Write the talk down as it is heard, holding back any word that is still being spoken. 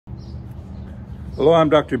Hello, I'm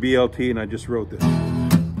Dr. BLT and I just wrote this.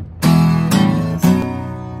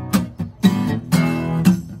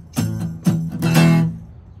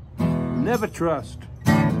 Never trust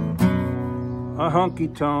a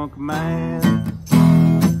honky-tonk man.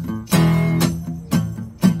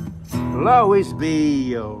 Will always be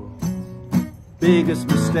your biggest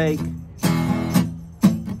mistake.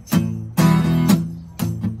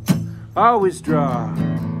 Always draw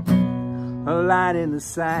a line in the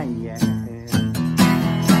sand.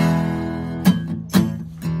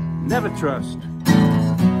 Never trust a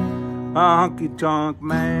honky-tonk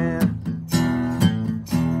man.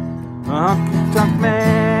 A honky-tonk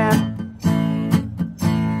man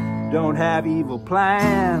don't have evil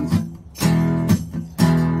plans,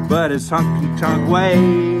 but his honky-tonk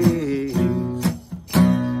ways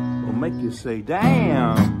will make you say,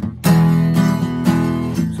 damn.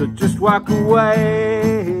 So just walk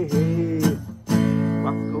away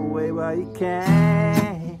while you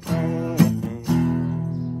can.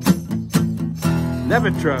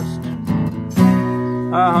 Never trust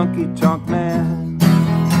a honky-tonk man.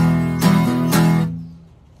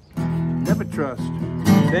 Never trust,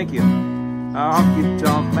 thank you, a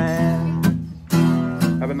honky-tonk man.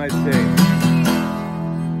 Have a nice day.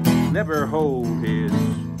 Never hold his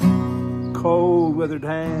cold, withered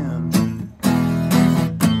hand.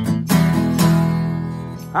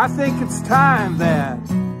 I think it's time that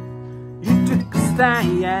you took a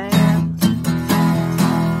stand.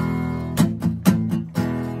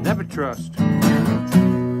 Never trust a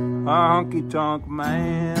honky-tonk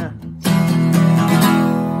man.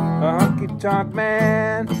 A honky-tonk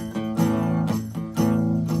man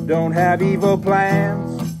don't have evil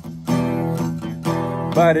plans,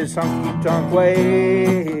 but his honky-tonk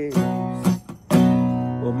ways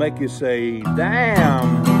will make you say,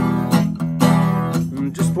 damn.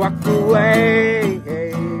 Just walk away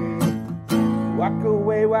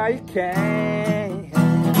while you can.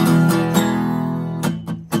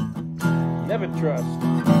 Never trust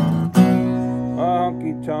a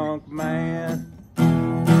honky-tonk man.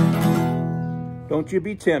 Don't you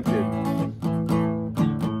be tempted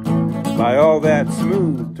by all that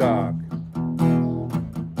smooth talk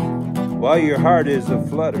while your heart is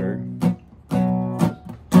aflutter.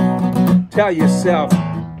 Tell yourself,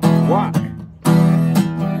 walk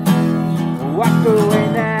away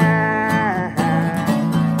now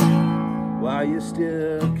while you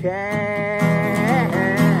still can.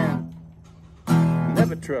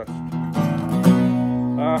 Never trust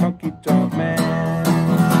a honky-tonk man.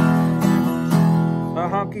 A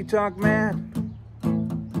honky-tonk man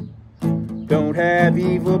don't have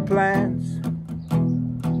evil plans,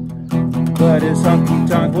 but his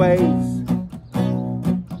honky-tonk ways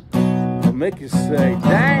will make you say,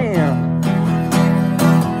 damn.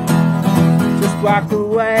 Just walk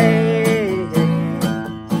away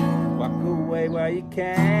while you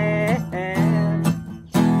can.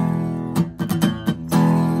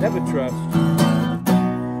 Never trust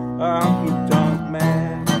a honky-tonk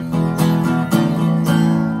man.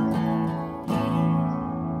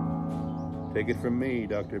 Take it from me,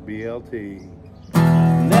 Dr. BLT.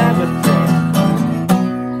 Never trust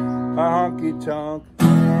a honky-tonk